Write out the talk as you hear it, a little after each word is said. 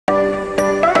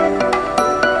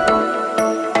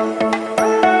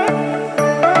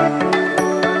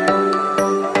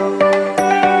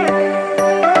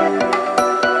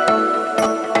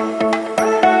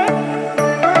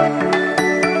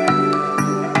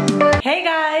Hey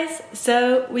guys!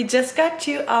 So we just got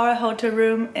to our hotel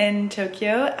room in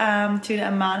Tokyo, to the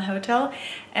Aman Hotel,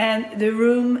 and the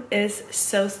room is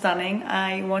so stunning.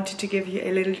 I wanted to give you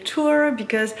a little tour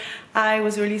because I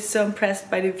was really so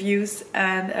impressed by the views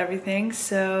and everything.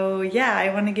 So yeah, I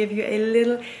want to give you a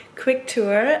little quick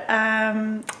tour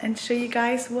and show you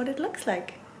guys what it looks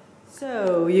like.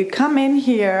 So you come in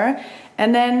here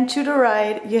and then to the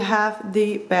right you have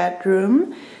the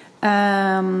bedroom.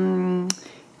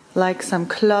 Like some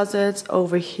closets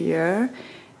over here,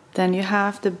 then you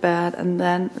have the bed, and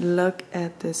then look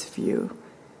at this view.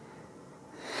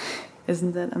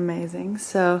 Isn't that amazing?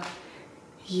 So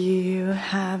you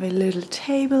have a little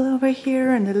table over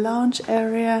here in the lounge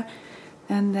area,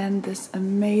 and then this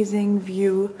amazing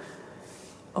view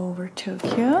over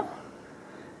Tokyo.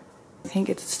 I think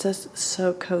it's just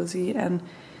so cozy and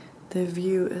the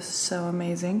view is so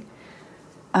amazing.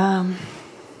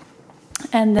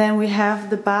 And then we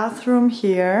have the bathroom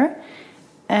here,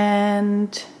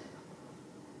 and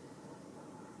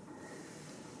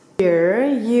here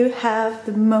you have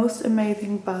the most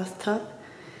amazing bathtub.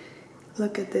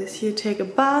 Look at this, you take a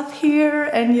bath here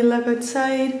and you look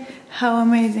outside. How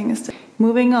amazing is that?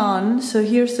 Moving on, so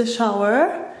here's the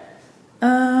shower.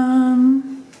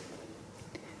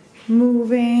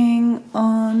 Moving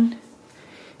on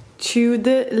to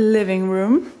the living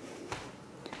room.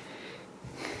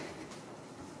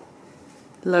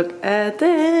 Look at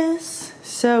this.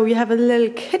 So we have a little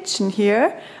kitchen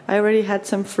here. I already had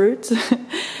some fruits.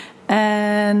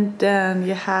 And then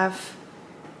you have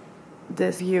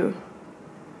this view.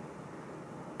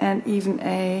 And even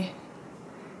a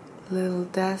little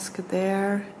desk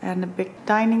there and a big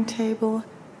dining table.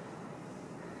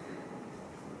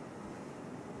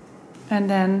 And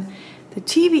then the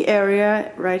TV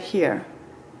area right here.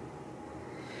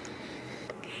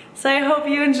 So I hope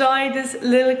you enjoyed this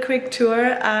little quick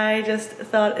tour. I just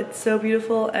thought it's so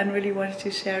beautiful and really wanted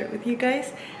to share it with you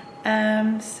guys.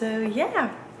 So yeah.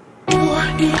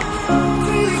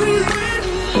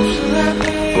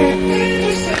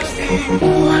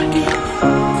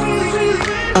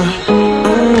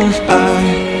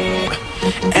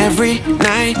 Every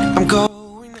night I'm going.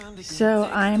 So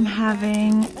I'm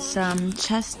having some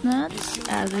chestnuts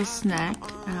as a snack.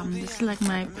 This is like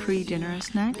my pre-dinner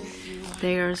snack.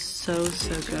 They are so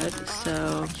good.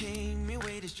 So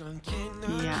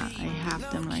yeah, I have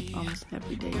them like almost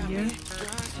every day here.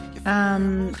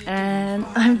 And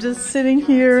I'm just sitting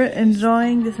here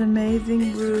enjoying this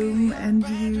amazing room and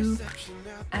view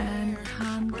and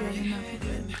can't get enough of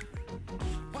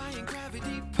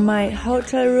it. My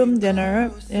hotel room dinner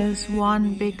is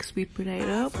one big sweet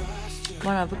potato,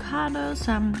 one avocado,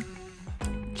 some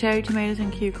cherry tomatoes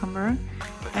and cucumber,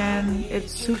 and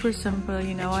it's super simple,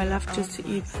 you know. I love just to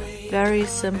eat very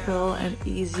simple and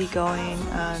easy going,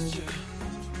 and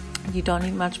you don't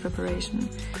need much preparation.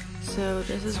 So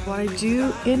this is what I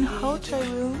do in hotel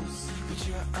rooms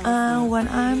when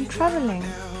I'm traveling.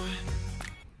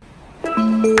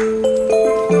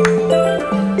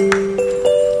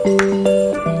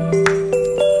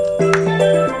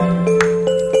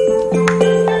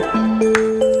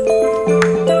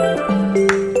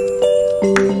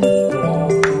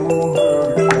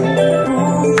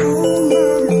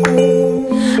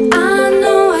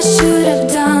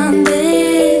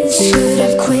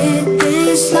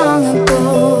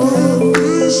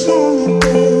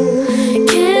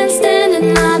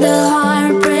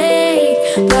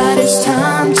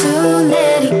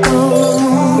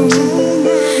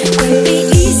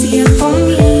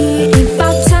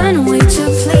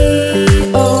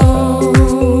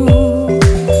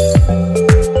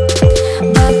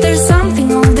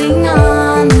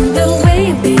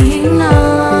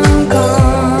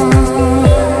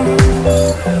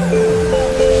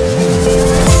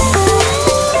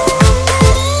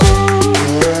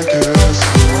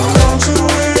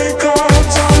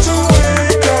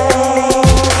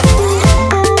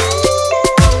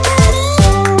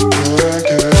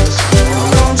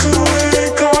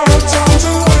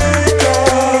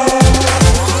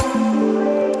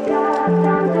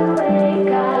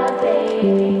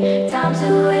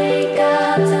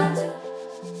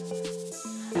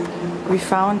 We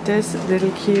found this little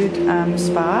cute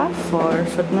spa for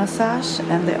foot massage,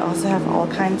 and they also have all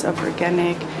kinds of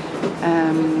organic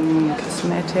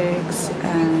cosmetics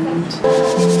and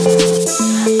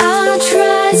I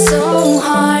try so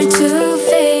hard to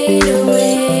fade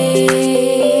away,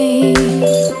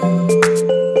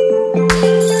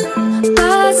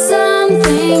 but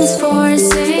something's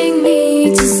forcing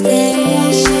me to stay.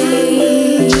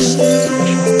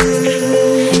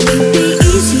 It'd be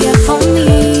easier for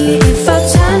me if I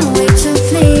turn away to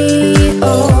flee.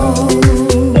 Oh.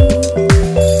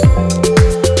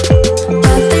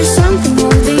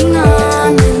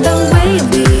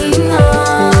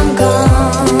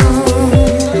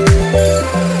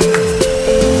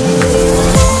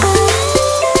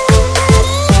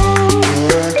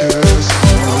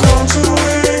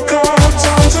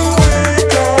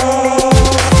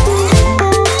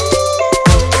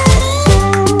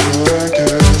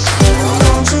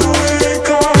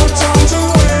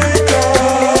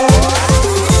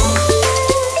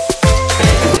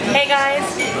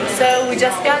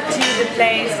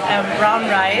 brown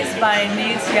rice by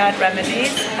Neals Yard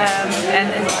Remedies, and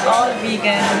it's all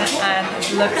vegan and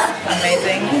it looks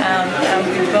amazing. And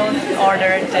we both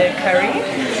ordered the curry.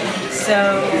 So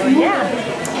yeah,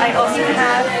 I also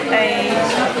have a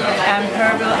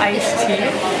herbal iced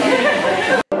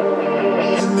tea.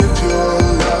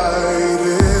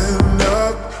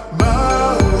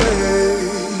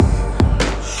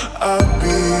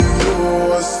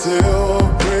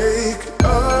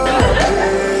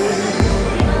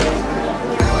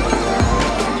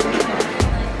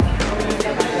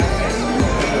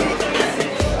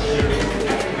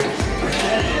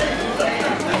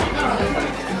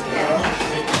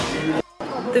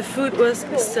 The food was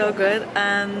so good.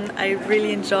 I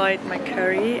really enjoyed my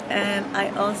curry, and I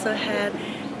also had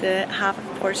the half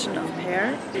portion of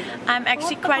pear. I'm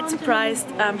actually quite surprised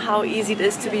how easy it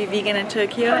is to be vegan in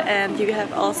Tokyo, and you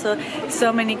have also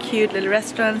so many cute little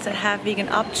restaurants that have vegan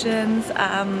options,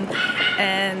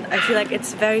 and I feel like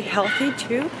it's very healthy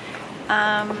too.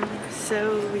 So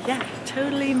yeah,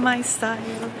 totally my style.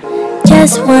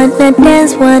 Just wanna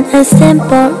dance, want a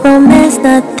simple romance,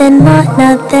 nothing more,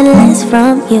 nothing less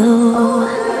from you.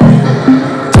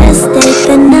 Just stay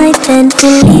the night, then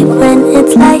we leave when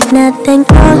it's like nothing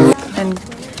wrong. And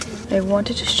I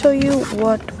wanted to show you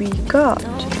what we got.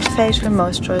 Facial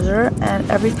moisturizer, and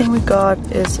everything we got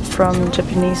is from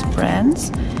Japanese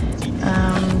brands.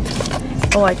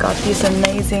 Oh, I got these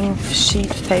amazing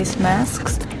sheet face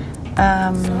masks.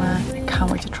 I can't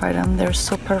wait to try them. They're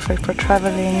so perfect for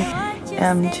traveling,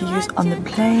 to use on the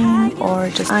plane or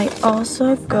just. I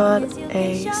also got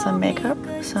some makeup,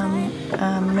 some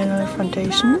mineral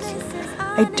foundations.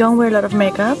 I don't wear a lot of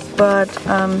makeup, but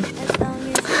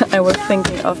I was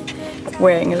thinking of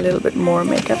wearing a little bit more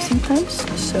makeup sometimes,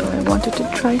 so I wanted to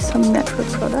try some natural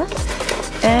products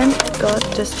and got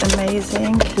this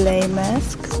amazing clay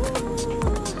masks.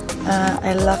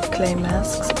 I love clay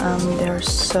masks. They're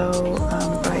so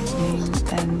brightening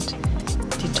and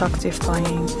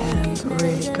detoxifying and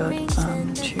really good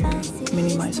to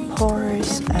minimize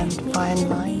pores and fine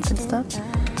lines and stuff.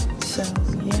 So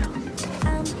yeah.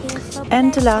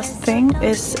 And the last thing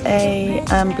is a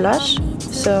blush.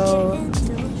 So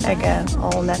again,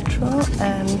 all natural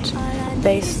and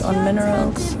based on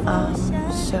minerals.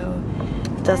 So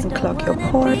doesn't clog your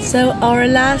pores. So our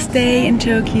last day in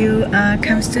Tokyo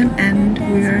comes to an end.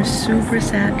 We are super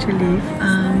sad to leave.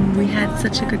 We had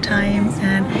such a good time,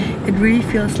 and it really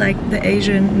feels like the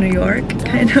Asian New York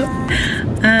kind of.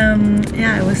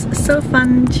 Yeah, it was so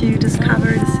fun to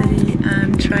discover the city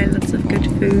and try lots of good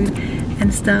food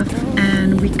and stuff,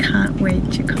 and we can't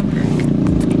wait to come back.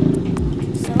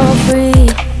 So free.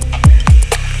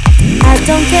 I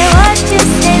don't care what you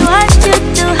say, what you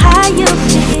do, how you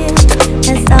feel.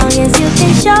 As long as you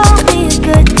can show me a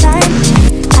good time.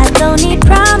 I don't need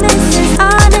promises,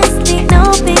 honestly, no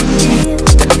big deal.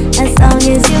 As long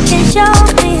as you can show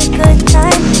me a good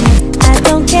time, I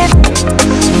don't care.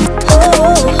 Oh,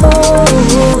 oh,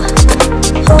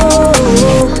 oh, oh,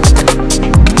 oh,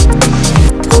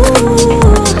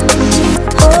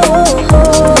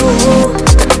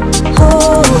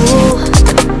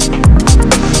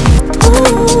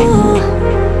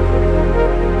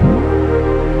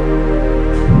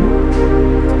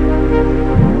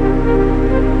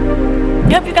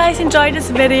 Hope you guys enjoyed this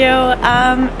video,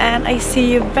 and I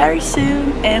see you very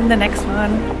soon in the next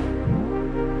one.